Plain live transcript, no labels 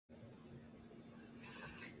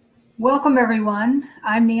Welcome everyone.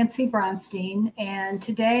 I'm Nancy Bronstein, and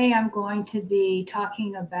today I'm going to be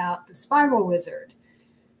talking about the Spiro Wizard.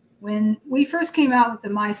 When we first came out with the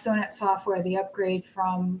mySewnet software, the upgrade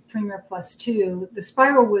from Premier Plus 2, the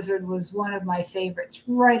Spiro Wizard was one of my favorites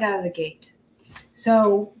right out of the gate.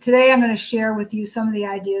 So today I'm going to share with you some of the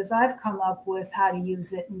ideas I've come up with how to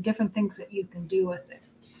use it and different things that you can do with it.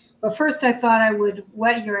 But first I thought I would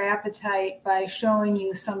whet your appetite by showing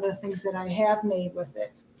you some of the things that I have made with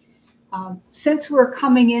it. Since we're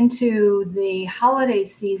coming into the holiday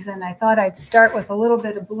season, I thought I'd start with a little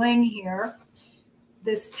bit of bling here.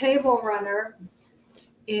 This table runner,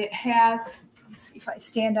 it has, let's see if I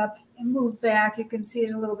stand up and move back, you can see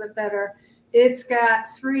it a little bit better. It's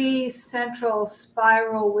got 3 central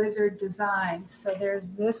Spiro Wizard designs. So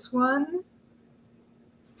there's this one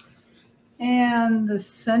and the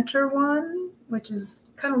center one, which is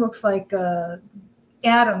kind of looks like a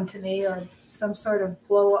atom to me, or some sort of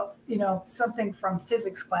blow up, something from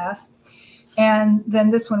physics class. And then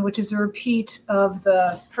this one, which is a repeat of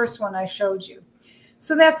the first one I showed you.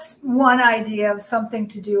 So that's one idea of something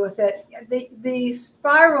to do with it. The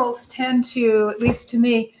spirals tend to, at least to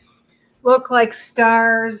me, look like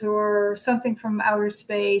stars or something from outer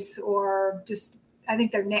space, or just, I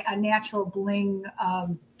think they're a natural bling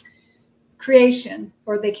creation,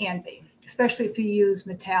 or they can be, especially if you use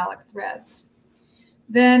metallic threads.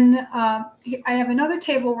 Then I have another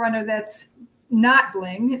table runner that's not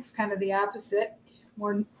bling. It's kind of the opposite,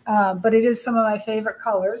 but it is some of my favorite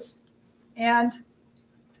colors. And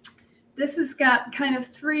this has got kind of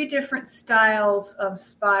 3 different styles of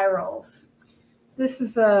spirals. This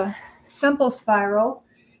is a simple spiral.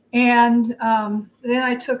 And then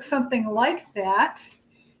I took something like that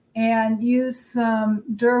and used some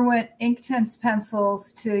Derwent Inktense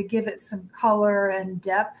pencils to give it some color and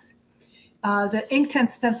depth. The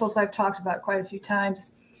Inktense pencils I've talked about quite a few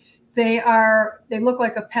times. They look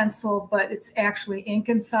like a pencil, but it's actually ink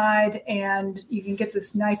inside, and you can get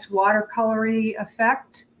this nice watercolory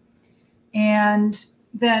effect. And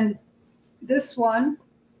then this one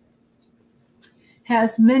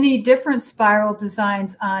has many different spiral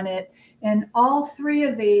designs on it. And all 3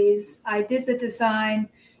 of these, I did the design,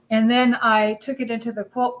 and then I took it into the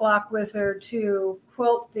Quilt Block Wizard to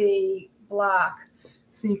quilt the block.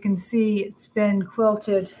 So you can see it's been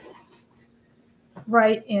quilted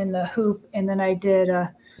right in the hoop, and then I did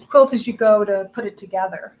a quilt as you go to put it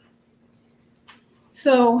together.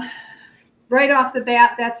 So right off the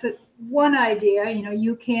bat, that's one idea.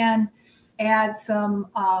 You can add some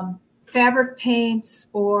fabric paints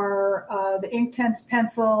or the Inktense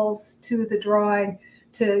pencils to the drawing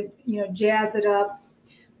to jazz it up,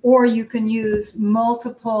 or you can use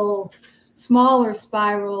multiple smaller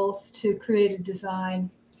spirals to create a design.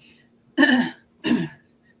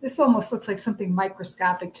 This almost looks like something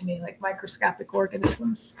microscopic to me, like microscopic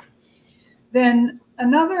organisms. Then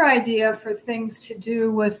another idea for things to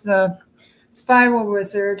do with the Spiro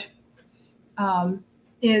Wizard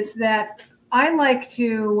is that I like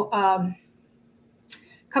to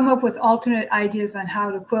come up with alternate ideas on how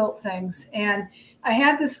to quilt things. And I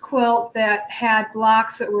had this quilt that had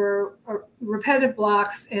blocks that were repetitive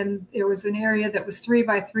blocks, and there was an area that was 3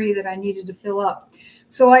 by 3 that I needed to fill up.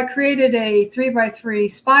 So I created a 3 by 3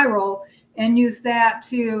 spiral and used that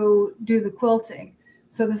to do the quilting.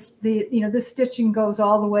 So this stitching goes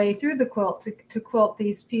all the way through the quilt to quilt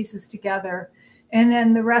these pieces together. And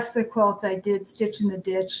then the rest of the quilt I did stitch in the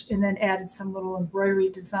ditch, and then added some little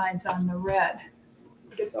embroidery designs on the red. So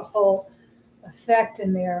get the whole effect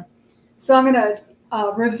in there. So I'm going to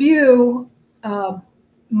review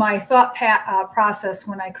my thought process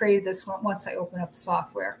when I created this one once I open up the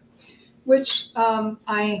software, which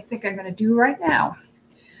I think I'm going to do right now.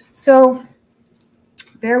 So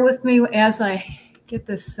bear with me as I get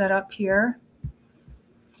this set up here.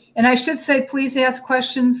 And I should say, please ask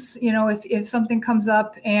questions, if something comes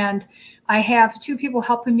up. And I have 2 people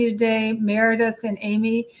helping me today, Meredith and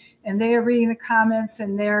Amy, and they are reading the comments,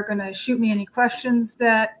 and they're going to shoot me any questions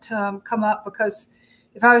that come up, because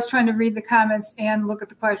if I was trying to read the comments and look at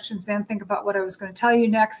the questions and think about what I was going to tell you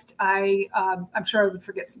next, I'm sure I would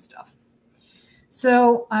forget some stuff.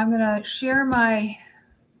 So I'm going to share my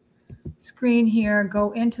screen here,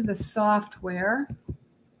 go into the software.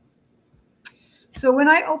 So when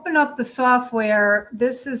I open up the software,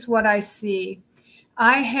 this is what I see.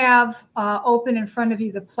 I have open in front of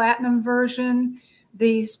you the Platinum version.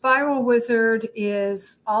 The Spiro Wizard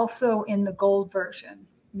is also in the Gold version.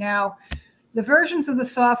 Now, the versions of the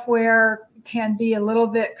software can be a little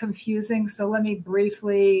bit confusing, so let me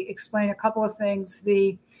briefly explain a couple of things.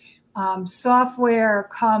 The software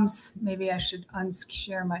comes, maybe I should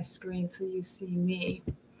unshare my screen so you see me.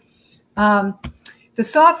 The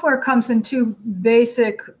software comes in two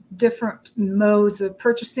basic different modes of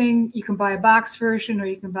purchasing. You can buy a box version or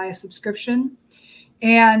you can buy a subscription.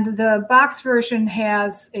 And the box version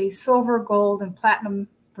has a silver, gold, and platinum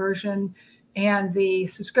version, and the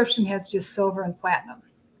subscription has just silver and platinum.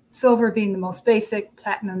 Silver being the most basic,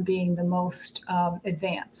 platinum being the most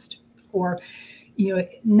advanced. Or, you know,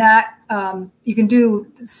 not you can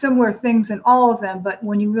do similar things in all of them, but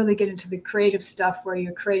when you really get into the creative stuff where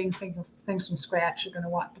you're creating things from scratch, you're going to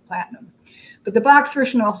want the platinum. But the box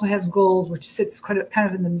version also has gold, which sits kind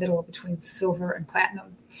of in the middle between silver and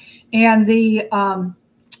platinum. And the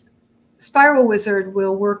Spiro Wizard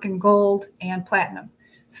will work in gold and platinum.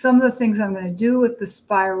 Some of the things I'm going to do with the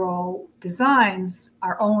Spiro designs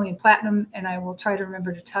are only in platinum, and I will try to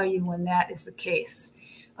remember to tell you when that is the case.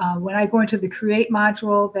 When I go into the Create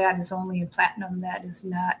module, that is only in platinum. That is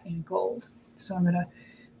not in gold. So I'm going to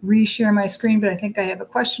reshare my screen, but I think I have a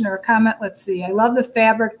question or a comment. Let's see. I love the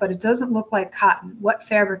fabric, but it doesn't look like cotton. What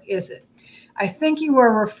fabric is it? I think you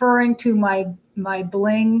are referring to my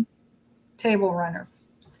bling table runner.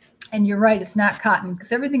 And you're right, it's not cotton,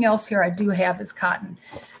 because everything else here I do have is cotton.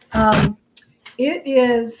 It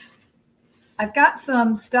is, I've got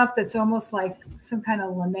some stuff that's almost like some kind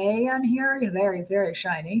of lame on here, you know, very, very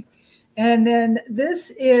shiny. And then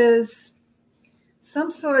this is some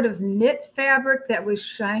sort of knit fabric that was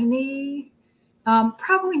shiny.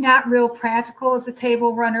 Probably not real practical as a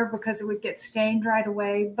table runner because it would get stained right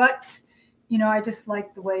away. But, you know, I just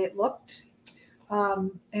liked the way it looked.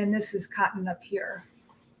 And this is cotton up here.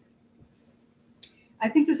 I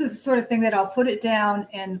think this is the sort of thing that I'll put it down,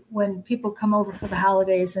 and when people come over for the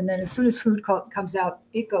holidays, and then as soon as food comes out,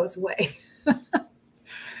 it goes away.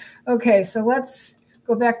 Okay, so let's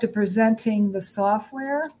go back to presenting the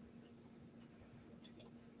software.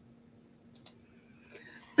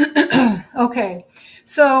 Okay,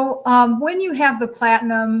 so when you have the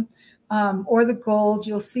platinum or the gold,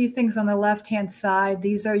 you'll see things on the left-hand side.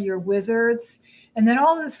 These are your wizards. And then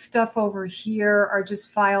all this stuff over here are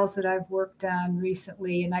just files that I've worked on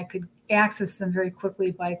recently, and I could access them very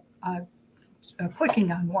quickly by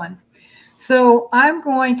clicking on one. So I'm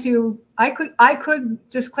going to, I could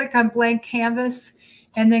just click on blank canvas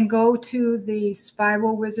and then go to the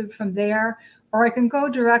Spiro Wizard from there, or I can go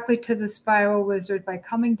directly to the Spiro Wizard by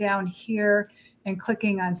coming down here and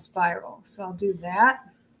clicking on Spiro. So I'll do that.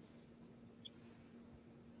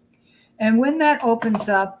 And when that opens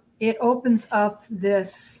up, it opens up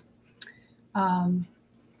this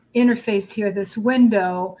interface here, this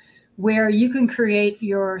window where you can create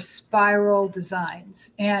your spiral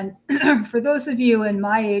designs. And for those of you in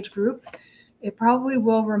my age group, it probably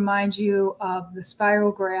will remind you of the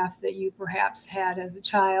spiral graph that you perhaps had as a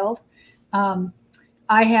child.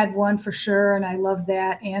 I had one for sure, and I love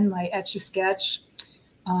that, and my Etch-a-Sketch.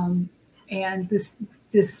 And this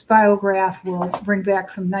spiral graph will bring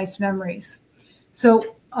back some nice memories.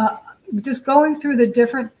 So just going through the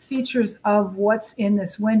different features of what's in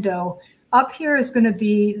this window, up here is going to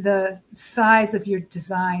be the size of your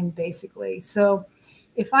design, basically. So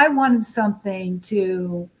if I wanted something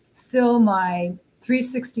to fill my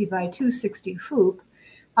 360 by 260 hoop,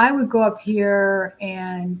 I would go up here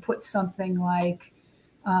and put something like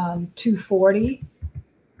 240.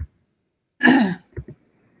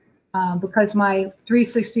 Because my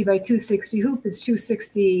 360 by 260 hoop is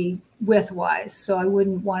 260 width-wise, so I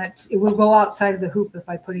wouldn't want it, it would go outside of the hoop if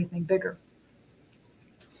I put anything bigger.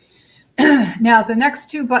 Now, the next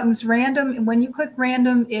two buttons, random, and when you click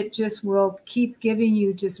random, it just will keep giving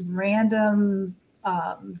you just random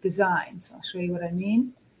designs. I'll show you what I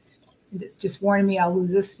mean. It's just warning me I'll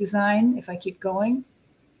lose this design if I keep going.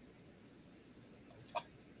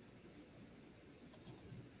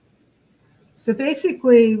 So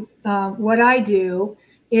basically, what I do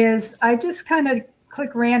is I just kind of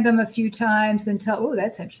click random a few times until, oh,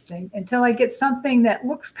 that's interesting, until I get something that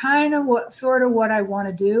looks kind of sort of what I want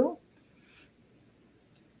to do.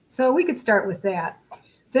 So we could start with that.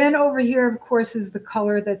 Then over here, of course, is the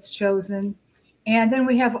color that's chosen. And then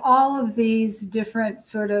we have all of these different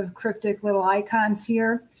sort of cryptic little icons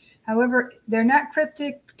here. However, they're not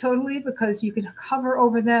cryptic totally because you can hover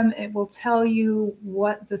over them. It will tell you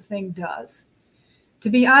what the thing does. To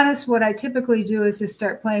be honest, what I typically do is just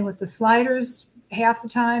start playing with the sliders half the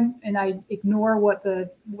time, and I ignore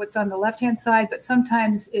what's on the left-hand side, but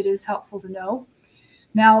sometimes it is helpful to know.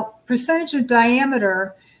 Now, percentage of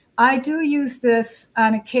diameter, I do use this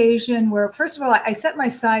on occasion where, first of all, I set my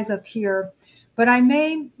size up here, but I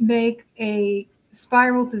may make a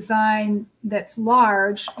spiral design that's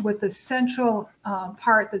large with the central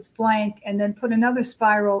part that's blank, and then put another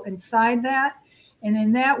spiral inside that. And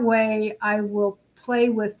in that way, I will play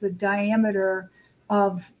with the diameter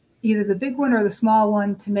of either the big one or the small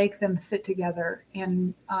one to make them fit together.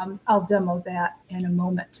 And I'll demo that in a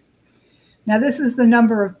moment. Now this is the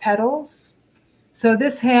number of petals. So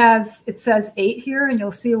this has, it says 8 here, and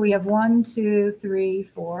you'll see we have 1, 2, 3,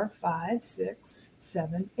 4, 5, 6,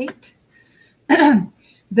 7, 8.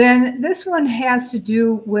 Then this one has to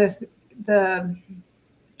do with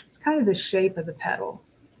it's kind of the shape of the petal.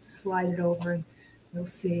 Slide it over and you'll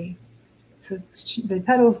see. So the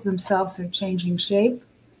petals themselves are changing shape.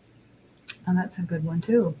 And that's a good one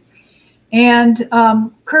too. And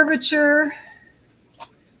curvature,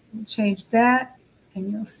 we'll change that.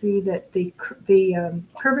 And you'll see that the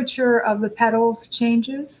curvature of the petals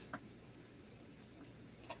changes.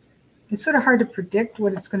 It's sort of hard to predict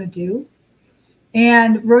what it's going to do.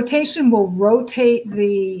 And rotation will rotate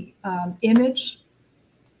the image.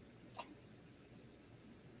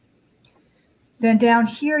 Then down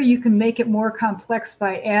here, you can make it more complex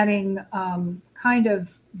by adding kind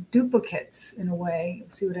of duplicates in a way. You'll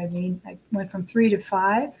see what I mean. I went from 3 to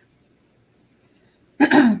 5.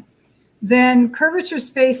 Then curvature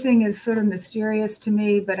spacing is sort of mysterious to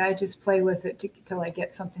me, but I just play with it till I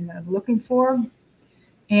get something that I'm looking for.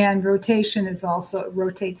 And rotation is also, it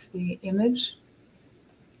rotates the image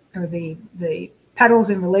or the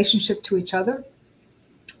petals in relationship to each other.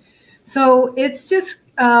 So it's just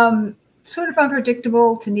sort of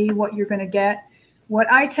unpredictable to me what you're going to get.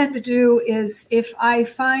 What I tend to do is if I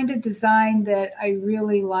find a design that I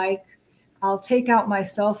really like, I'll take out my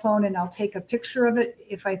cell phone and I'll take a picture of it.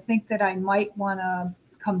 If I think that I might want to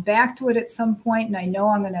come back to it at some point and I know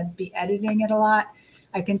I'm going to be editing it a lot,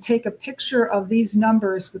 I can take a picture of these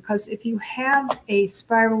numbers, because if you have a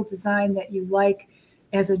spiral design that you like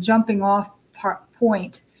as a jumping off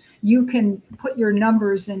point, you can put your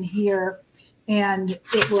numbers in here and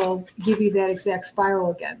it will give you that exact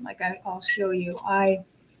spiral again. Like I'll show you. I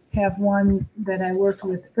have one that I worked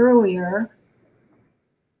with earlier.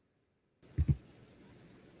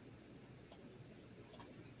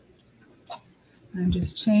 I'm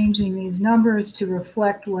just changing these numbers to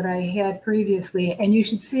reflect what I had previously. And you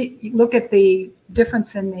should see, look at the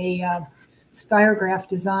difference in the spirograph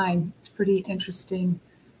design. It's pretty interesting,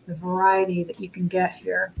 the variety that you can get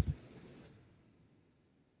here.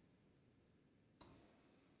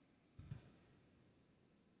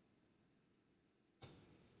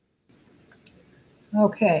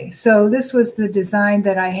 Okay, so this was the design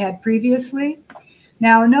that I had previously.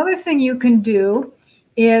 Now, another thing you can do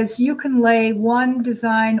is you can lay one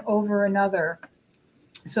design over another.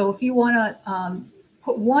 So if you want to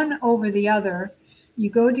put one over the other, you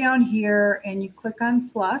go down here and you click on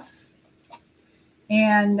plus.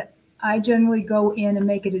 And I generally go in and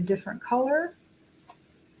make it a different color.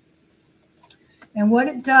 And what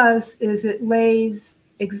it does is it lays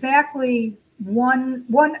exactly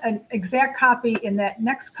an exact copy in that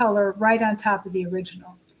next color right on top of the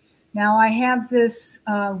original. Now I have this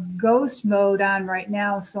ghost mode on right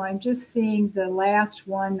now, so I'm just seeing the last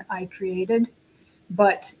one I created.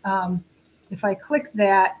 But if I click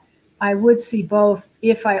that, I would see both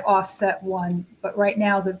if I offset one. But right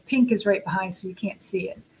now the pink is right behind, so you can't see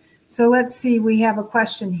it. So let's see, we have a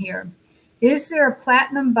question here. Is there a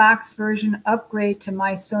Platinum Box version upgrade to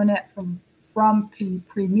mySewnet from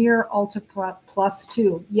Premiere Ultra Plus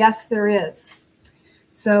 2? Yes, there is.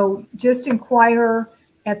 So just inquire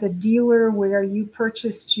at the dealer where you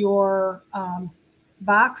purchased your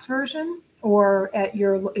box version, or at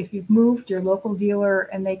if you've moved, your local dealer,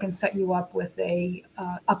 and they can set you up with a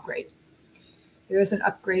upgrade. There is an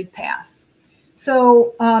upgrade path.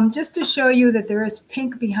 So just to show you that there is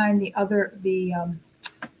pink behind the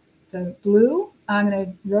blue, I'm going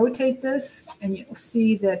to rotate this and you'll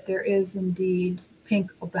see that there is indeed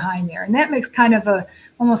pink behind there. And that makes kind of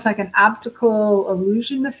almost like an optical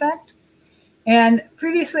illusion effect. And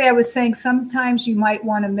previously I was saying sometimes you might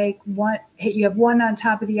want to make one, you have one on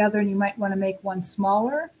top of the other and you might want to make one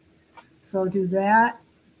smaller. So I'll do that.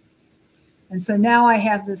 And so now I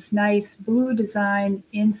have this nice blue design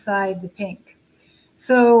inside the pink.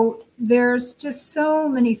 So there's just so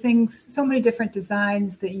many things, so many different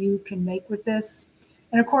designs that you can make with this.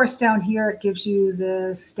 And of course down here it gives you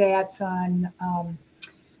the stats on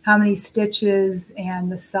how many stitches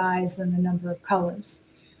and the size and the number of colors.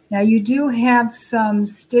 Now you do have some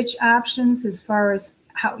stitch options as far as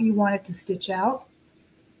how you want it to stitch out.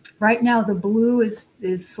 Right now the blue is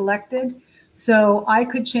selected, so I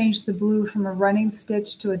could change the blue from a running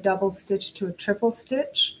stitch to a double stitch to a triple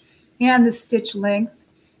stitch, and the stitch length.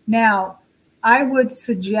 Now I would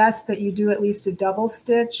suggest that you do at least a double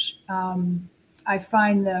stitch. I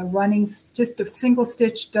find the running, just a single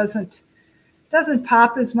stitch doesn't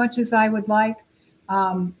pop as much as I would like.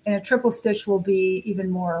 And a triple stitch will be even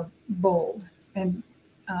more bold. And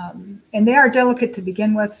they are delicate to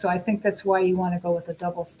begin with, so I think that's why you want to go with a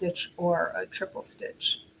double stitch or a triple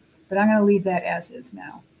stitch. But I'm going to leave that as is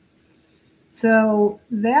now. So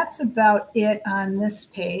that's about it on this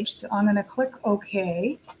page. So I'm going to click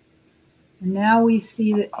OK. And now we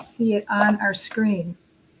see it on our screen.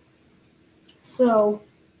 So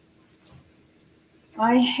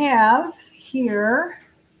I have here,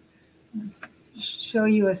 let's show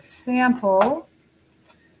you a sample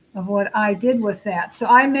of what I did with that. So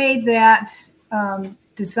I made that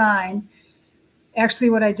design. Actually,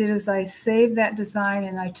 what I did is I saved that design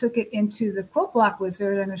and I took it into the Quilt Block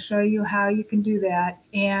Wizard. I'm going to show you how you can do that.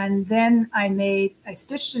 And then I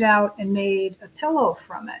stitched it out and made a pillow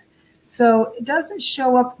from it. So it doesn't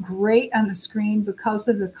show up great on the screen because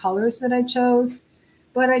of the colors that I chose,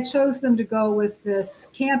 but I chose them to go with this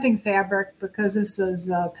camping fabric because this is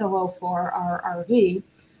a pillow for our RV.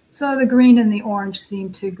 So the green and the orange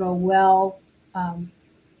seem to go well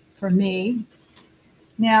for me.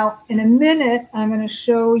 Now, in a minute, I'm going to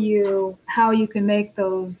show you how you can make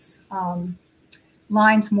those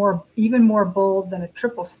lines even more bold than a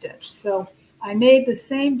triple stitch. So I made the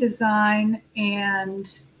same design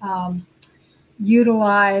and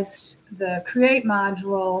utilized the Create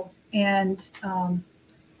module and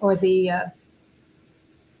or the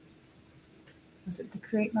was it the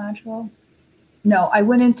Create module? No, I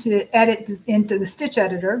went into into the stitch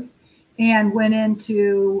editor and went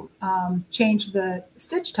into change the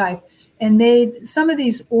stitch type and made some of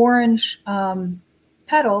these orange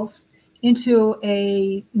petals into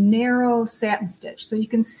a narrow satin stitch. So you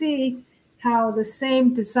can see how the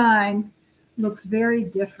same design looks very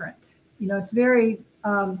different. You know, it's very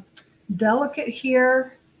delicate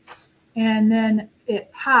here, and then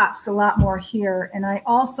it pops a lot more here. And I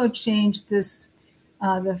also changed this,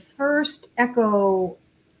 the first echo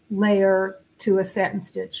layer to a satin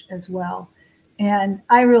stitch as well. And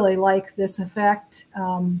I really like this effect.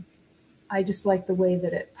 I just like the way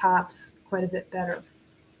that it pops quite a bit better.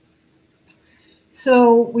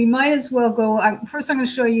 So we might as well go, first I'm going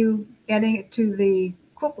to show you adding it to the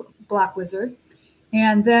Quilt Block Wizard,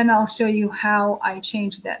 and then I'll show you how I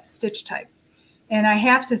changed that stitch type. And I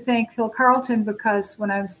have to thank Phil Carlton, because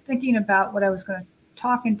when I was thinking about what I was going to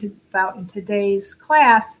talk about in today's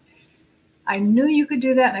class, I knew you could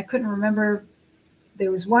do that, and I couldn't remember.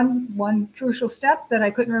 There was one crucial step that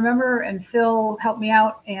I couldn't remember, and Phil helped me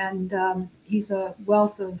out, and he's a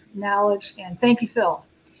wealth of knowledge, and thank you, Phil.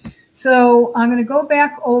 So I'm going to go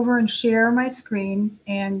back over and share my screen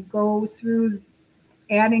and go through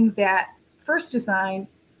adding that first design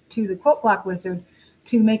to the Quilt Block Wizard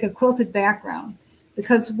to make a quilted background.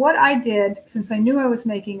 Because what I did, since I knew I was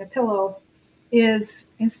making a pillow, is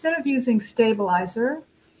instead of using stabilizer,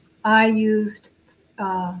 I used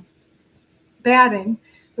batting,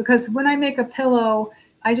 because when I make a pillow,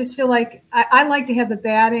 I just feel like I like to have the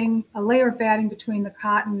batting, a layer of batting between the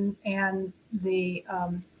cotton and the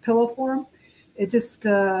pillow form. It just,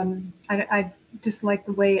 I just like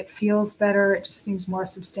the way it feels better. It just seems more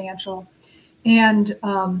substantial. And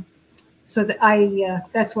so that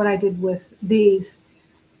that's what I did with these.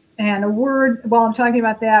 And a word, while I'm talking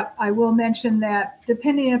about that, I will mention that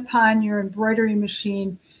depending upon your embroidery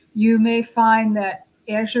machine, you may find that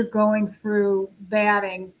as you're going through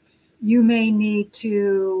batting, you may need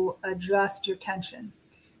to adjust your tension.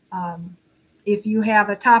 If you have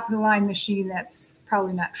a top-of-the-line machine, that's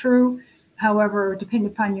probably not true. However,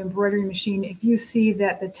 depending upon your embroidery machine, if you see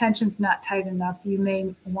that the tension's not tight enough, you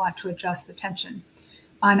may want to adjust the tension.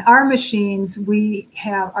 On our machines, we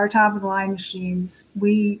have our top-of-the-line machines.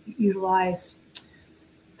 We utilize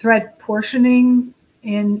thread portioning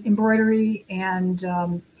in embroidery,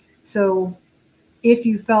 and so if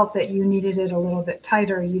you felt that you needed it a little bit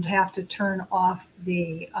tighter, you'd have to turn off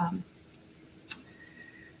the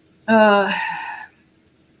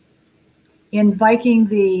in Viking,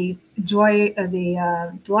 the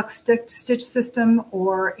Deluxe Stitch system,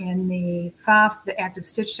 or in the FAF, the Active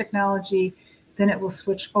Stitch technology, then it will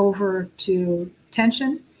switch over to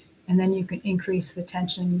tension, and then you can increase the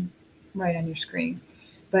tension right on your screen.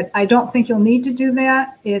 But I don't think you'll need to do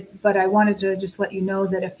that. But I wanted to just let you know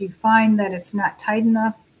that if you find that it's not tight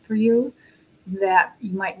enough for you, that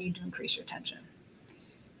you might need to increase your tension.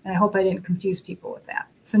 And I hope I didn't confuse people with that.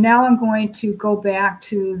 So now I'm going to go back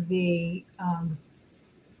to the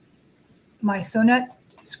mySewnet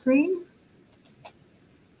screen.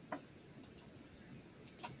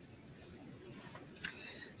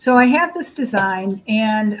 So I have this design,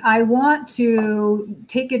 and I want to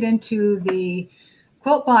take it into the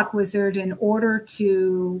Quilt Block Wizard in order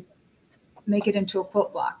to make it into a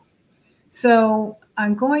quilt block. So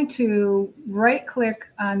I'm going to right click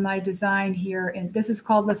on my design here, and this is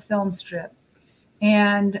called the film strip.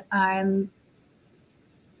 And I'm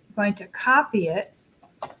going to copy it.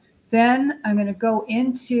 Then I'm going to go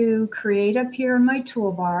into Create up here in my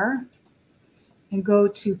toolbar and go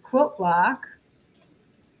to Quilt Block.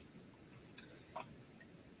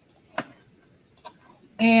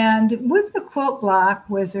 And with the Quilt Block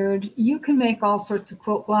Wizard, you can make all sorts of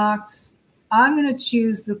quilt blocks. I'm going to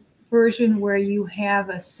choose the version where you have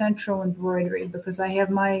a central embroidery because I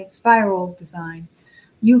have my spiral design.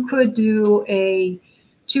 You could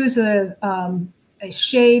choose a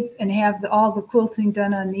shape and have all the quilting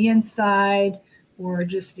done on the inside, or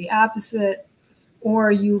just the opposite,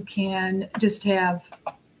 or you can just have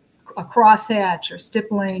a crosshatch or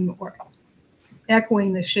stippling or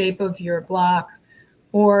echoing the shape of your block,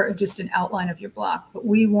 or just an outline of your block. But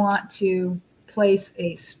we want to place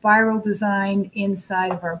a spiral design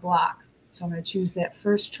inside of our block. So I'm going to choose that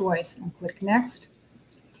first choice and click Next.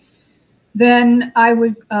 Then I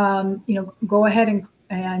would go ahead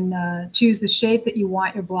and choose the shape that you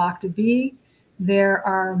want your block to be. There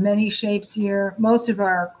are many shapes here. Most of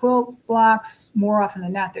our quilt blocks, more often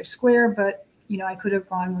than not, they're square, but I could have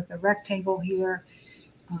gone with a rectangle here.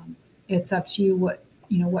 It's up to you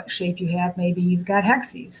what shape you have. Maybe you've got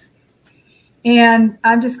hexes. And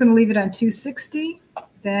I'm just going to leave it on 260,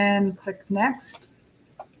 then click Next.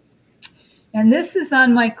 And this is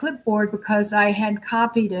on my clipboard because I had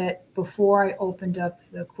copied it before I opened up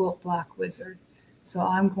the Quilt Block Wizard. So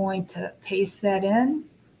I'm going to paste that in.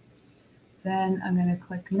 Then I'm going to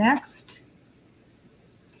click Next.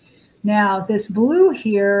 Now this blue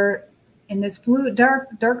here, and this blue,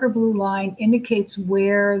 darker blue line indicates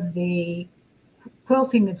where the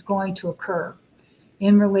quilting is going to occur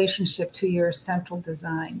in relationship to your central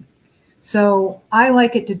design. So I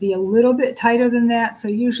like it to be a little bit tighter than that. So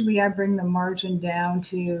usually I bring the margin down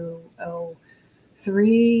to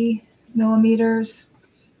 3 millimeters.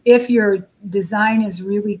 If your design is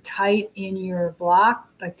really tight in your block,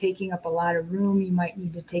 like taking up a lot of room, you might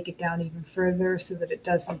need to take it down even further so that it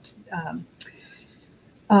doesn't,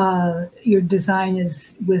 your design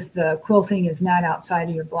is with the quilting is not outside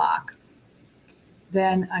of your block.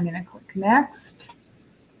 Then I'm going to click Next.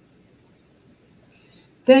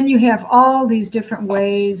 Then you have all these different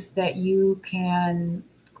ways that you can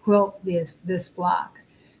quilt this block.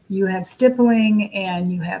 You have stippling,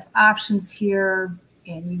 and you have options here,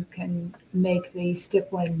 and you can make the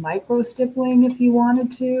stippling micro stippling if you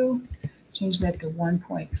wanted to. Change that to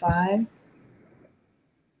 1.5.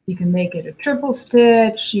 You can make it a triple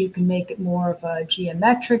stitch. You can make it more of a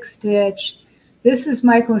geometric stitch. This is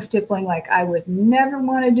micro stippling like I would never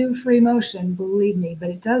want to do free motion, believe me, but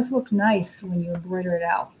it does look nice when you embroider it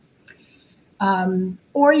out.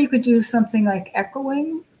 Or you could do something like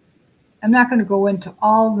echoing. I'm not going to go into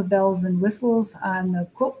all the bells and whistles on the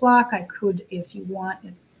quilt block. I could, if you want,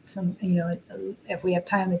 some, if we have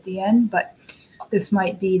time at the end, but this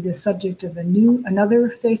might be the subject of another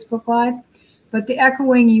Facebook Live. But the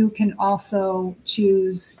echoing, you can also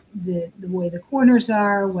choose the way the corners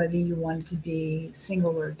are, whether you want it to be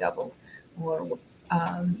single or double or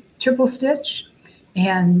triple stitch.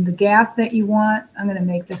 And the gap that you want, I'm going to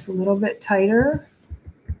make this a little bit tighter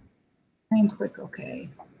and click OK.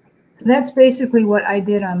 So that's basically what I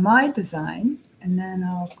did on my design. And then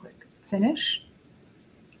I'll click Finish.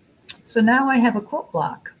 So now I have a quilt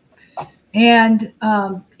block. And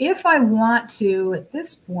if I want to, at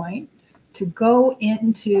this point, to go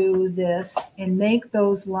into this and make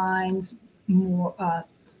those lines more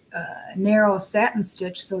narrow satin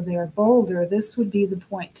stitch so they're bolder, this would be the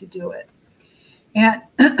point to do it. And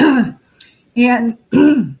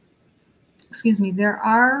excuse me, there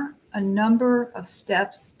are a number of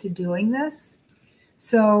steps to doing this.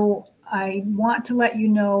 So I want to let you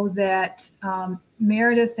know that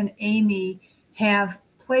Meredith and Amy have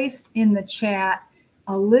placed in the chat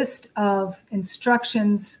a list of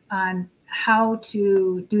instructions on how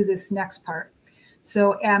to do this next part.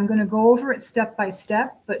 So I'm going to go over it step by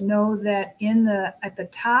step, but know that at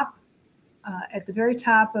the very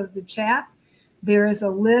top of the chat, there is a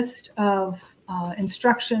list of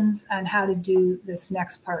instructions on how to do this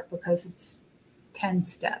next part because it's 10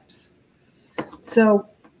 steps. So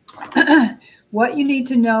what you need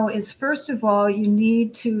to know is, first of all, you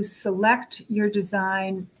need to select your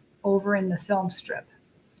design over in the film strip.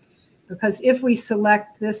 Because if we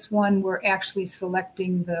select this one, we're actually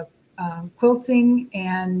selecting the quilting,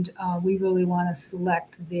 and we really want to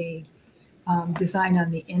select the design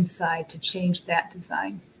on the inside to change that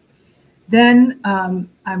design. Then I'm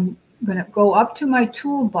going to go up to my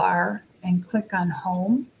toolbar and click on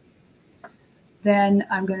Home. Then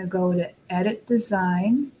I'm going to go to Edit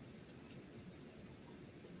Design.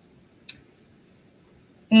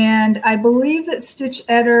 And I believe that Stitch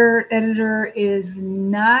Editor is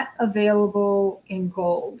not available in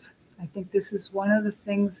gold. I think this is one of the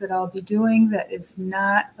things that I'll be doing that is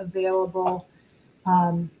not available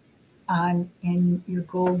in your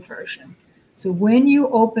gold version. So when you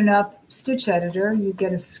open up Stitch Editor, you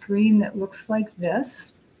get a screen that looks like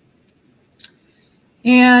this.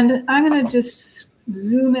 And I'm going to just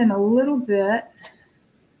zoom in a little bit.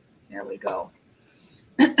 There we go.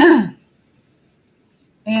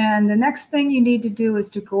 And the next thing you need to do is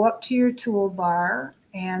to go up to your toolbar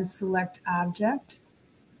and select Object.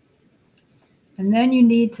 And then you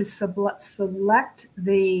need to select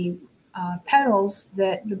the petals,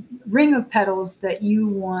 the ring of petals that you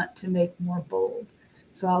want to make more bold.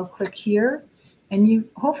 So I'll click here, and you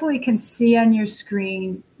hopefully can see on your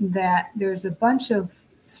screen that there's a bunch of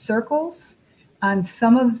circles on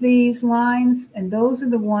some of these lines, and those are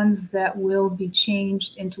the ones that will be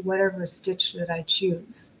changed into whatever stitch that I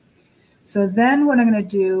choose. So then what I'm going to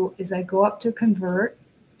do is I go up to Convert,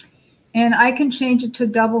 and I can change it to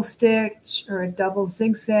double stitch or a double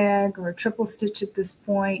zigzag or a triple stitch at this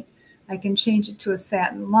point. I can change it to a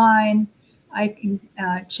satin line. I can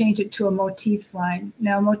change it to a motif line.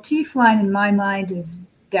 Now, motif line in my mind is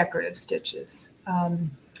decorative stitches.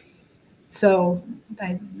 So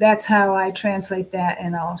that's how I translate that,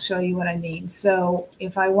 and I'll show you what I mean. So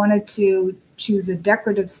if I wanted to choose a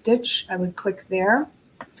decorative stitch, I would click there.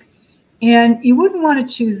 And you wouldn't want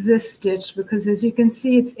to choose this stitch because, as you can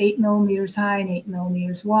see, it's 8 millimeters high and 8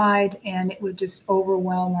 millimeters wide, and it would just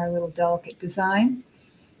overwhelm our little delicate design.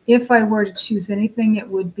 If I were to choose anything, it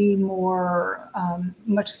would be more,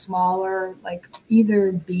 much smaller, like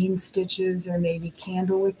either bean stitches or maybe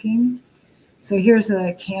candle wicking. So here's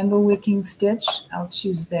a candle wicking stitch. I'll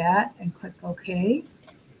choose that and click OK.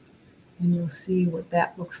 And you'll see what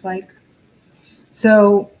that looks like.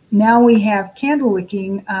 So now we have candle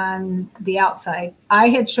wicking on the outside. I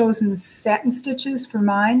had chosen satin stitches for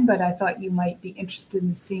mine, but I thought you might be interested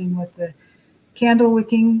in seeing what the candle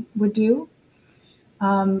wicking would do.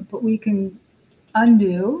 But we can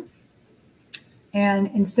undo. And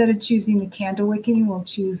instead of choosing the candle wicking, we'll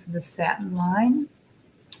choose the satin line.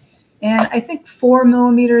 And I think 4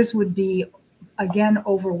 millimeters would be, again,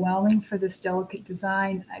 overwhelming for this delicate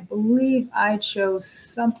design. I believe I chose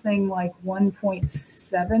something like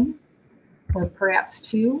 1.7 or perhaps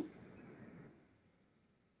 2.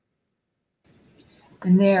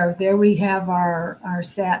 And there we have our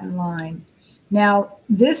satin line. Now,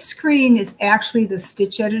 this screen is actually the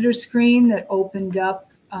Stitch Editor screen that opened up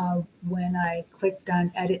when I clicked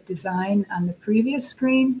on Edit Design on the previous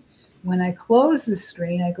screen. When I close the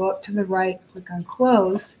screen, I go up to the right, click on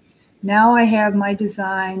Close. Now I have my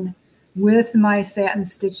design with my satin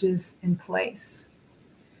stitches in place.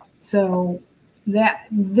 So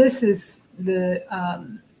this is the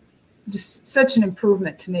just such an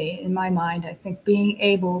improvement to me in my mind. I think being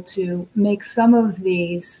able to make some of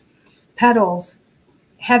these petals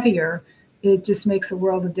heavier, it just makes a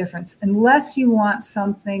world of difference. Unless you want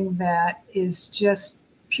something that is just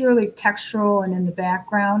purely textural and in the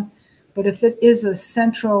background. But if it is a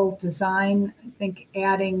central design, I think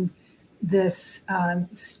adding this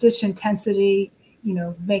stitch intensity,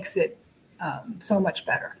 makes it so much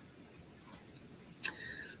better.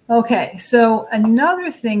 Okay, so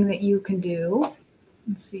another thing that you can do,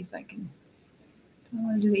 let's see if I can. I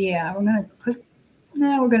want to do, yeah, we're going to click.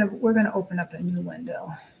 No, we're gonna open up a new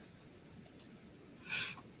window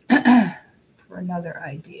for another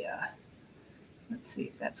idea. Let's see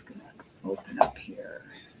if that's going to open up here.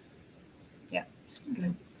 Yeah, it's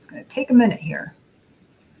gonna take a minute here.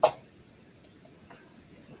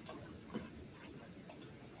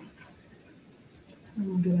 So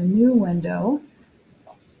we'll get a new window.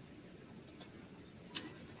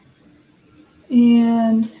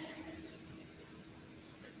 And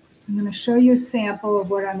I'm going to show you a sample of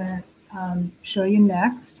what I'm going to show you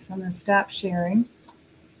next. So I'm going to stop sharing.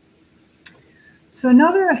 So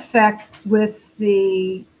another effect with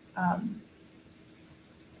the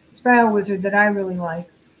Spiro Wizard that I really like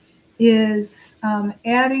is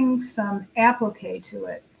adding some applique to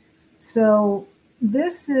it. So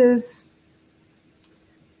this is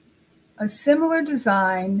a similar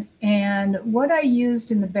design, and what I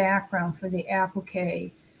used in the background for the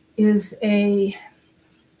applique is it's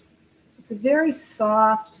a very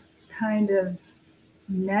soft kind of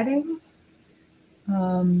netting,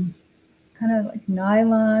 kind of like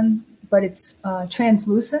nylon, but it's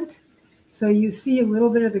translucent. So you see a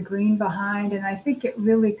little bit of the green behind, and I think it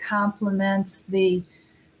really complements the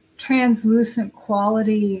translucent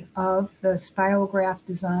quality of the spirograph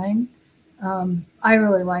design. I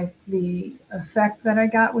really like the effect that I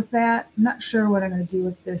got with that. I'm not sure what I'm going to do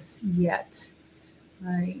with this yet.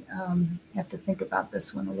 I have to think about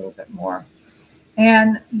this one a little bit more.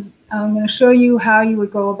 And I'm going to show you how you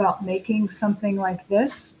would go about making something like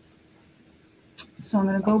this. So I'm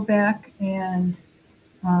going to go back and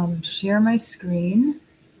share my screen.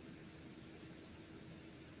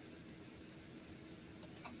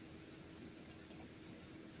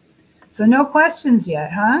 So no questions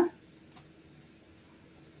yet, huh?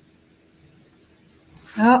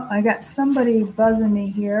 Oh, I got somebody buzzing me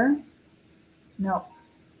here. No,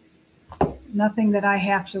 nothing that I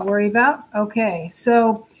have to worry about. Okay,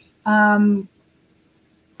 so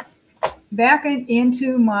back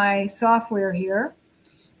into my software here.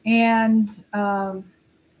 And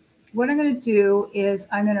what I'm going to do is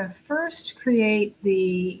I'm going to first create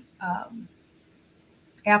the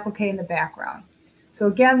applique in the background. So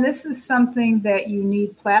again, this is something that you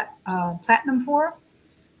need platinum for.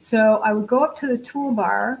 So I would go up to the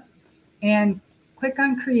toolbar and click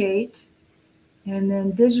on Create and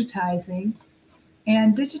then Digitizing.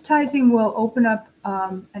 And Digitizing will open up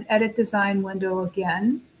an Edit Design window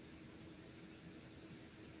again.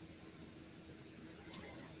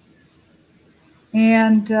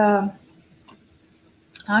 And I'm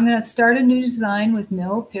going to start a new design with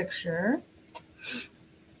no picture.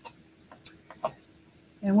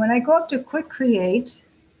 And when I go up to Quick Create,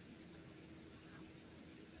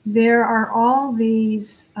 there are all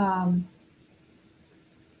these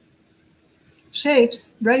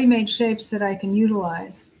shapes, ready-made shapes that I can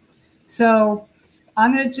utilize. So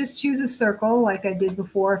I'm going to just choose a circle like I did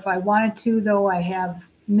before. If I wanted to, though, I have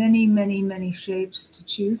many, many, many shapes to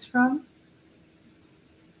choose from.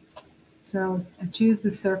 So I choose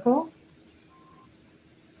the circle.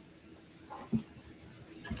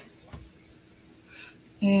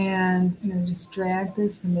 And I'm going to just drag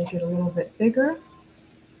this and make it a little bit bigger.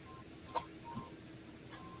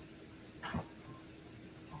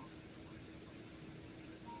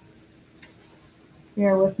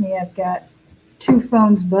 Bear with me, I've got two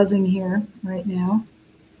phones buzzing here right now.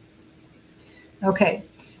 Okay,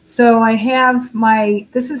 so I have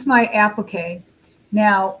this is my applique.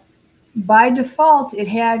 Now, by default, it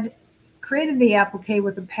had created the applique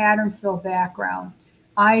with a pattern fill background.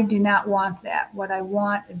 I do not want that. What I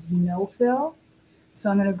want is no fill. So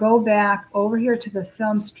I'm going to go back over here to the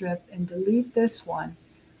film strip and delete this one.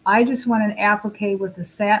 I just want an applique with a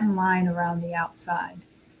satin line around the outside.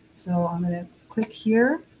 So I'm going to click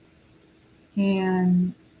here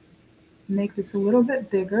and make this a little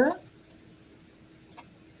bit bigger.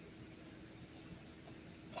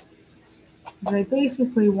 But I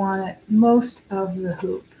basically want it most of the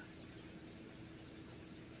hoop.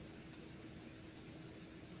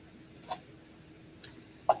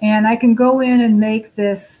 And I can go in and make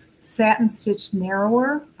this satin stitch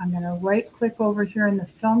narrower. I'm going to right click over here in the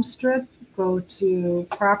film strip, go to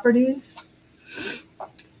Properties.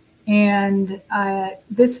 And I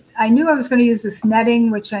knew I was going to use this netting,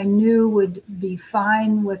 which I knew would be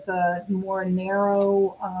fine with a more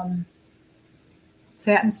narrow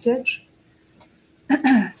satin stitch.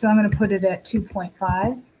 So I'm going to put it at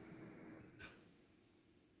 2.5.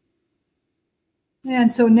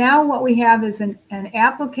 And so now what we have is an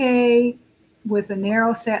applique with a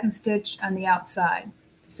narrow satin stitch on the outside.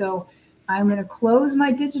 So I'm going to close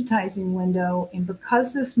my digitizing window, and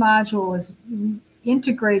because this module is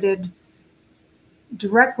integrated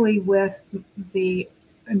directly with the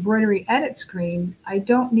embroidery edit screen, I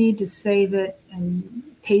don't need to save it and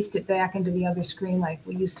paste it back into the other screen like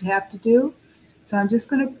we used to have to do. So I'm just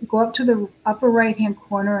going to go up to the upper right hand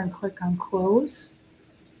corner and click on Close.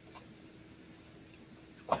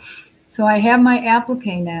 So I have my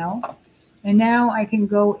applique now, and now I can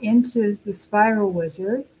go into the Spiro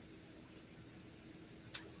Wizard,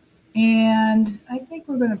 and I think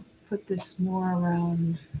we're going to put this more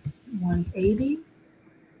around 180.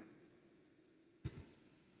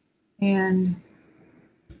 And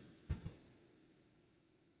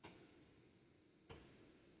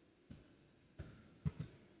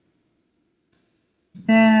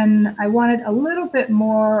then I wanted a bit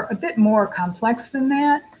more complex than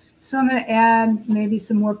that. So I'm going to add maybe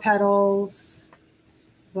some more petals,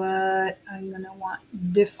 but I'm going to want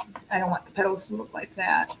I don't want the petals to look like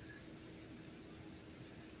that.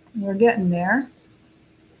 We're getting there.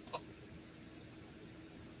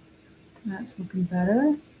 That's looking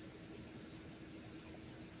better.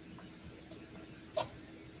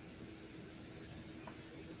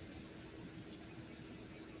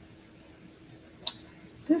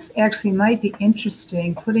 this actually might be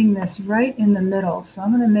interesting, putting this right in the middle. So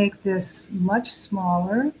I'm going to make this much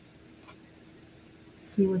smaller.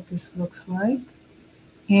 See what this looks like.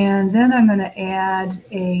 And then I'm going to add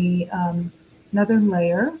a another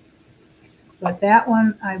layer. But that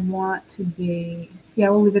one I want to be, yeah,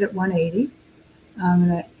 we'll leave it at 180. I'm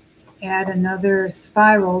going to add another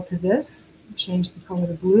spiral to this, change the color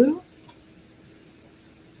to blue.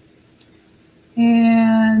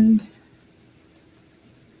 And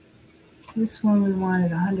this one we want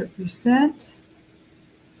at 100%.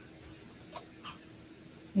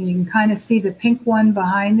 And you can kind of see the pink one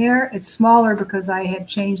behind there. It's smaller because I had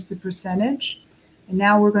changed the percentage. And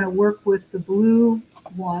now we're going to work with the blue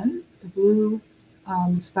one, the blue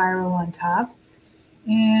spiral on top.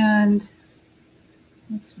 And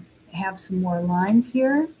let's have some more lines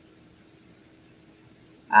here.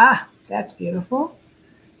 Ah, that's beautiful.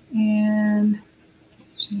 And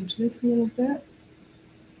change this a little bit.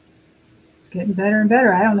 It's getting better and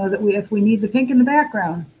better. I don't know that if we need the pink in the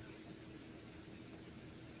background.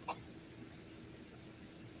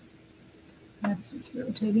 That's just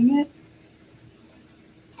rotating it.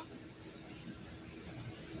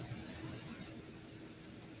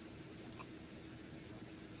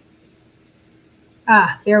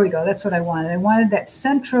 Ah, there we go. That's what I wanted. I wanted that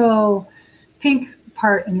central pink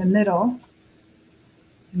part in the middle.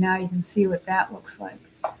 Now you can see what that looks like.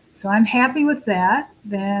 So I'm happy with that.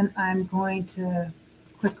 Then I'm going to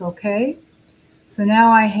click OK. So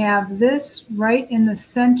now I have this right in the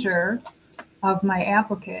center of my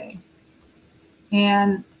applique.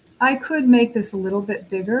 And I could make this a little bit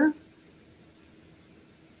bigger.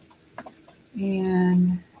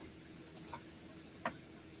 And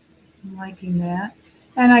I'm liking that.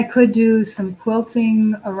 And I could do some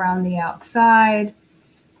quilting around the outside.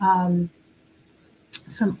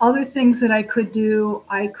 Some other things that I could do,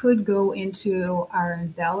 I could go into our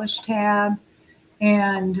embellish tab,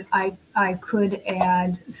 and I could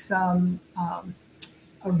add some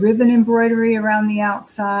a ribbon embroidery around the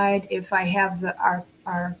outside. If I have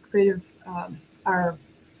our creative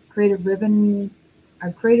ribbon,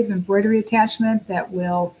 our creative embroidery attachment that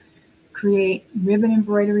will create ribbon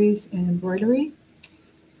embroideries in embroidery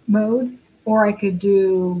mode, or I could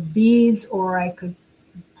do beads, or I could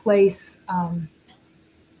place,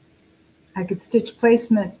 I could stitch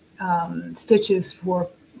placement stitches for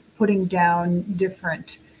putting down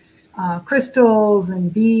different crystals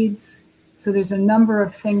and beads. So there's a number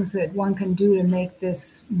of things that one can do to make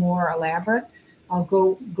this more elaborate. I'll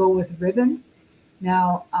go with ribbon.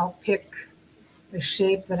 Now I'll pick a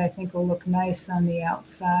shape that I think will look nice on the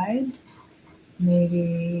outside.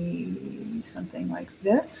 Maybe something like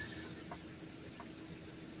this.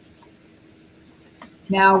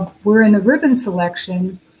 Now we're in the ribbon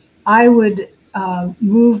selection. I would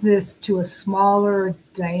move this to a smaller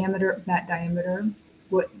diameter, not diameter,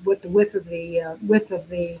 what the width of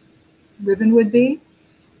the ribbon would be.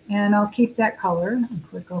 And I'll keep that color and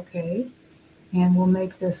click OK. And we'll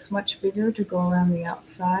make this much bigger to go around the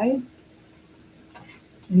outside.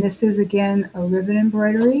 And this is, again, a ribbon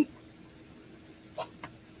embroidery.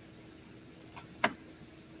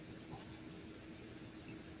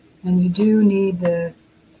 And you do need the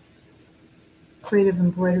creative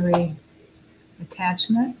embroidery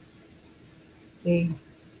attachment. In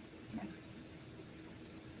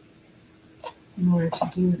order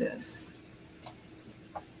to do this.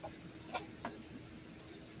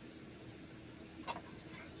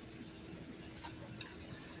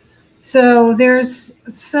 So there's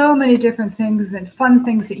so many different things and fun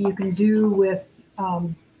things that you can do with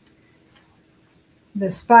the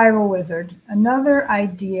Spiro Wizard. Another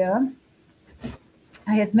idea,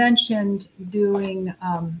 I had mentioned doing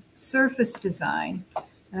surface design.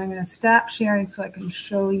 And I'm going to stop sharing so I can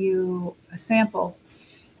show you a sample.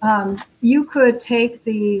 You could take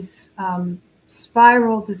these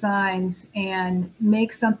spiral designs and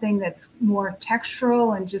make something that's more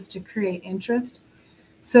textural and just to create interest.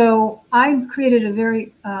 So I created a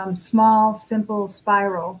very small, simple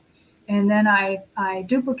spiral, and then I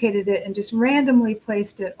duplicated it and just randomly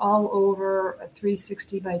placed it all over a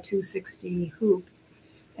 360 by 260 hoop.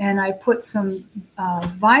 And I put some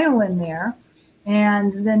vinyl in there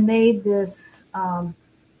and then made this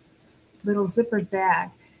little zippered bag.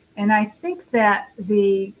 And I think that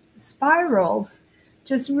the spirals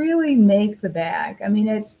just really make the bag. I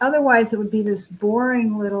mean, otherwise it would be this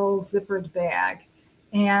boring little zippered bag.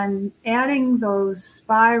 And adding those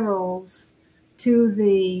spirals to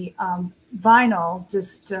the vinyl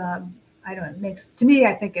just, I don't know,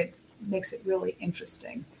 I think it makes it really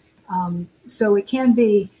interesting. So it can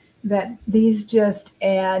be that these just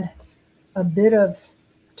add a bit of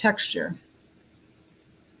texture.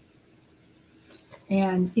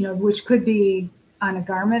 and, you know, which could be on a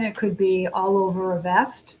garment. It could be all over a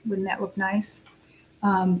vest. Wouldn't that look nice?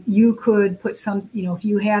 You could put some, you know, if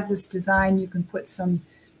you have this design, you can put some,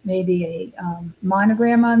 maybe a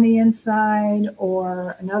monogram on the inside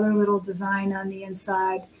or another little design on the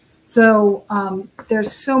inside. So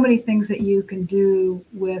there's so many things that you can do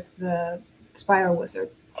with the Spiro Wizard.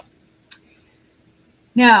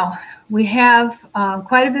 Now, we have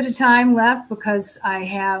quite a bit of time left because I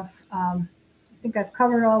have, I think I've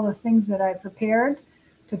covered all the things that I prepared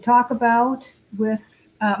to talk about with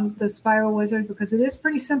the Spiro Wizard, because it is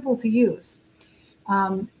pretty simple to use.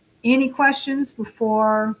 Any questions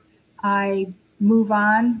before I move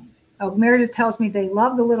on? Oh, Meredith tells me they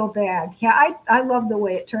love the little bag. Yeah, I love the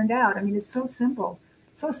way it turned out. I mean, it's so simple,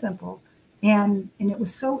 and it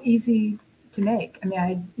was so easy to make. I mean,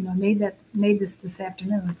 I made this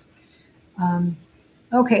afternoon.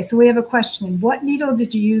 Okay, so we have a question. What needle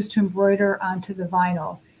did you use to embroider onto the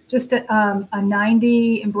vinyl? Just a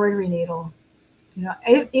 90 embroidery needle. You know,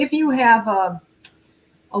 if you have a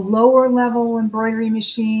lower level embroidery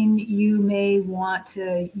machine, you may want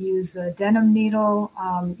to use a denim needle,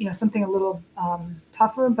 you know, something a little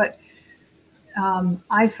tougher, but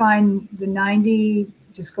I find the 90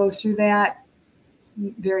 just goes through that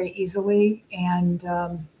very easily, and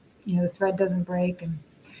you know, the thread doesn't break. And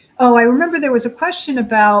oh, I remember there was a question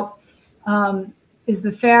about is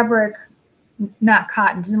the fabric not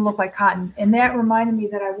cotton? Didn't look like cotton, and that reminded me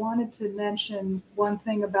that I wanted to mention one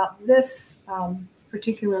thing about this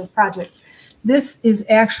particular project. This is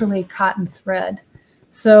actually cotton thread,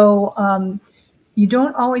 so you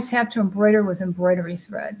don't always have to embroider with embroidery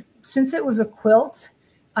thread. Since it was a quilt,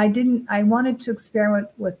 I wanted to experiment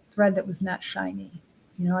with thread that was not shiny.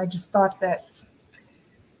 You know, I just thought that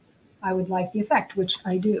I would like the effect, which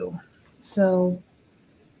I do. So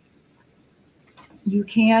you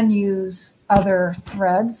can use other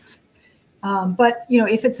threads, but you know,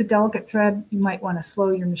 if it's a delicate thread, you might want to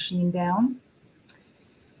slow your machine down.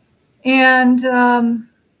 And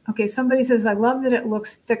okay, somebody says, I love that it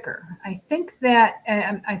looks thicker. I think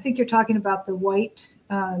you're talking about the white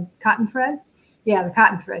cotton thread. Yeah, the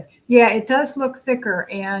cotton thread. Yeah, it does look thicker,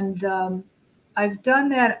 and I've done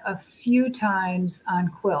that a few times on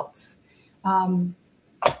quilts.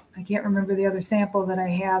 I can't remember the other sample that I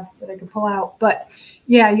have that I could pull out, but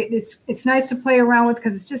yeah, it's nice to play around with,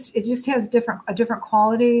 because it just has a different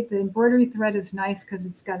quality. The embroidery thread is nice because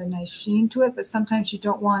it's got a nice sheen to it, but sometimes you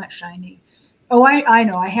don't want it shiny. Oh, I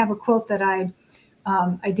know. I have a quilt that I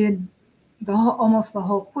did almost the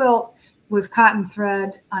whole quilt with cotton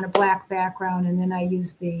thread on a black background, and then I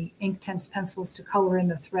used the Inktense pencils to color in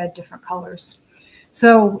the thread different colors.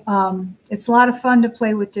 So it's a lot of fun to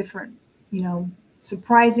play with different, you know,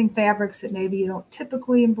 surprising fabrics that maybe you don't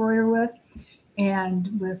typically embroider with,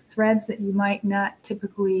 and with threads that you might not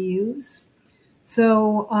typically use.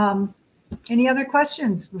 So any other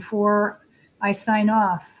questions before I sign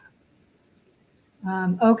off?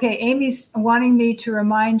 Okay, Amy's wanting me to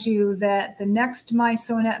remind you that the next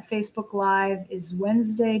mySewnet Facebook Live is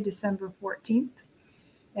Wednesday, December 14th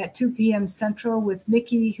at 2 p.m. Central with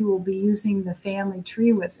Mickey, who will be using the Family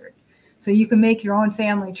Tree Wizard. So you can make your own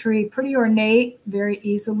family tree, pretty ornate, very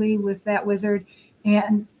easily with that wizard.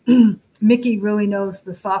 And Mickey really knows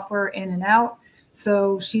the software in and out.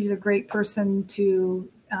 So she's a great person to,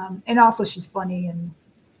 and also she's funny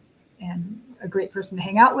and a great person to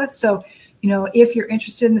hang out with. So, you know, if you're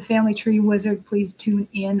interested in the Family Tree Wizard, please tune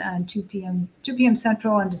in on 2 p.m.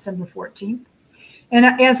 Central on December 14th. And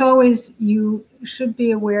as always, you should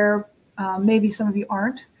be aware, maybe some of you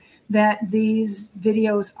aren't, that these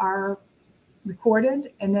videos are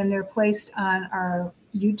recorded and then they're placed on our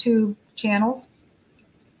YouTube channels.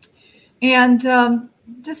 And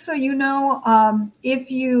just so you know,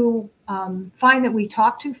 if you find that we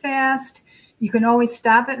talk too fast, you can always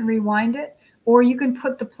stop it and rewind it, or you can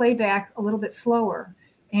put the playback a little bit slower.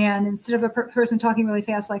 And instead of a person talking really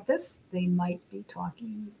fast like this, they might be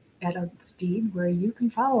talking at a speed where you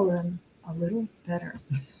can follow them a little better.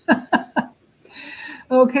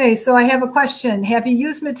 Okay, so I have a question. Have you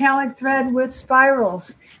used metallic thread with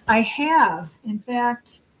spirals? I have. In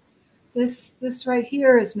fact, this right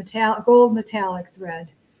here is gold metallic thread.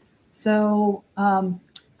 So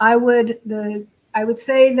I would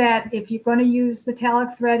say that if you're going to use metallic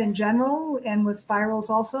thread in general and with spirals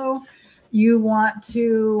also, you want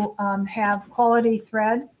to have quality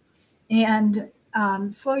thread and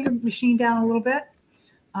slow your machine down a little bit.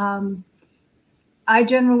 I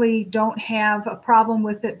generally don't have a problem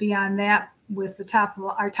with it beyond that with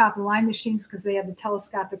our top of the line machines, because they have the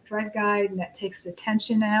telescopic thread guide and that takes the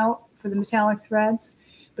tension out for the metallic threads.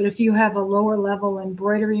 But if you have a lower level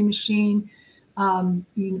embroidery machine,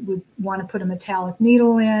 You would want to put a metallic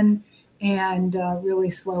needle in and really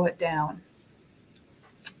slow it down.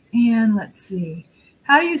 And let's see.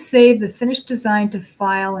 How do you save the finished design to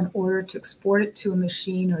file in order to export it to a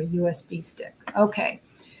machine or a USB stick? Okay,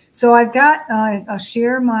 so I've got, I'll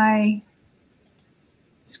share my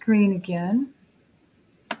screen again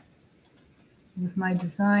with my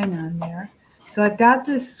design on there. So I've got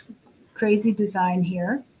this crazy design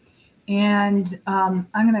here, and I'm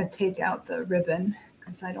going to take out the ribbon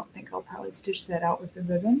because I don't think I'll probably stitch that out with the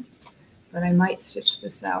ribbon, but I might stitch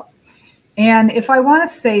this out. And if I want to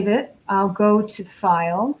save it, I'll go to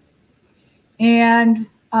File, and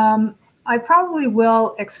I probably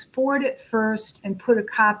will export it first and put a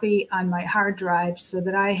copy on my hard drive so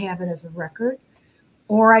that I have it as a record.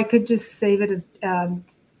 Or I could just save it as,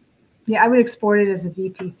 yeah, I would export it as a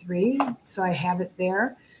VP3, so I have it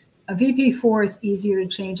there. A VP4 is easier to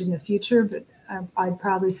change in the future, but I'd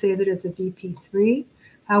probably save it as a VP3.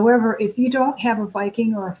 However, if you don't have a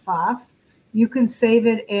Viking or a FOF, you can save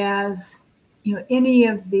it as, you know, any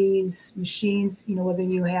of these machines, you know, whether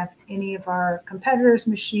you have any of our competitors'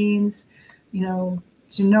 machines, you know,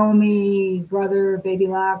 Janome, Brother, Baby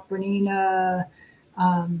Lock, Bernina,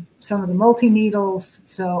 some of the multi-needles.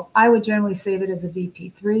 So I would generally save it as a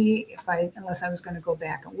VP3 unless I was going to go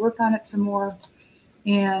back and work on it some more.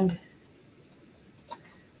 And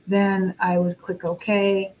then I would click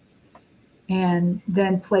OK. And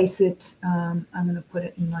then place it, I'm going to put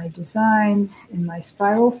it in my designs, in my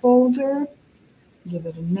Spiro folder, give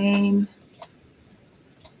it a name.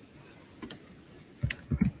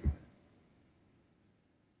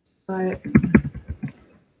 But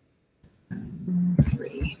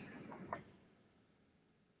 3.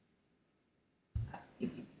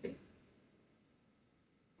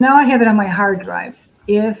 Now I have it on my hard drive.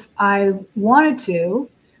 If I wanted to,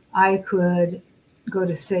 I could go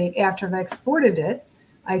to save. After I've exported it,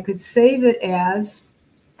 I could save it as,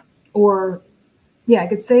 or yeah, I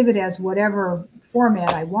could save it as whatever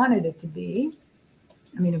format I wanted it to be.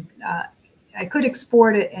 I mean, I could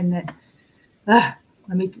export it and then,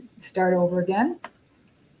 let me start over again.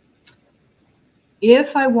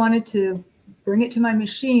 If I wanted to bring it to my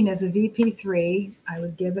machine as a VP3, I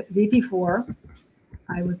would give it VP4.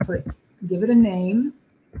 I would give it a name,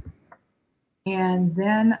 and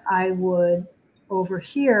then I would, over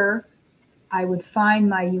here, I would find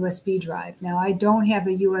my USB drive. Now, I don't have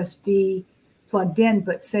a USB plugged in,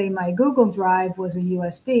 but say my Google Drive was a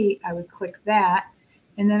USB, I would click that,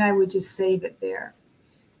 and then I would just save it there.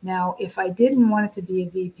 Now, if I didn't want it to be a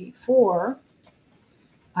VP4,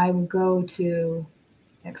 I would go to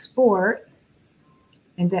Export,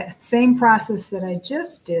 and that same process that I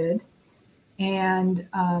just did, and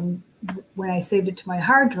when I saved it to my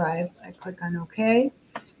hard drive, I click on OK.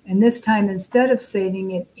 And this time, instead of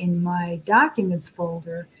saving it in my Documents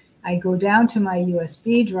folder, I go down to my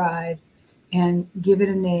USB drive and give it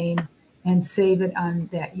a name and save it on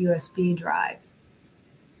that USB drive.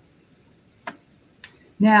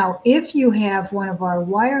 Now, if you have one of our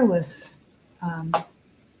wireless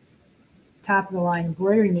top-of-the-line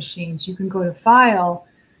embroidery machines, you can go to File,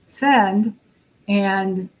 Send,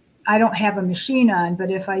 and I don't have a machine on,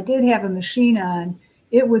 but if I did have a machine on,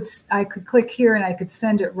 I could click here and I could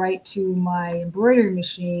send it right to my embroidery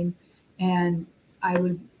machine, and I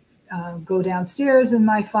would go downstairs and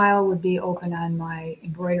my file would be open on my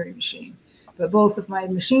embroidery machine. But both of my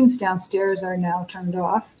machines downstairs are now turned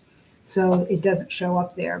off, so it doesn't show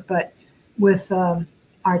up there. But with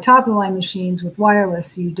our top-of-the-line machines with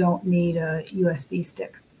wireless, you don't need a USB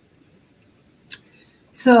stick.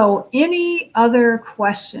 So any other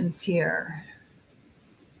questions here?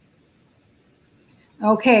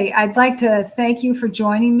 Okay, I'd like to thank you for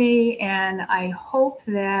joining me, and I hope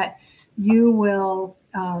that you will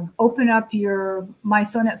open up your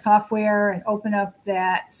mySewnet software and open up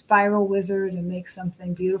that Spiro Wizard and make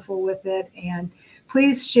something beautiful with it. And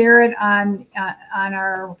please share it on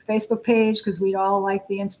our Facebook page, because we'd all like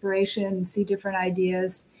the inspiration and see different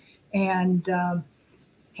ideas. And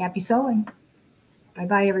happy sewing.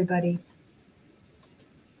 Bye-bye, everybody.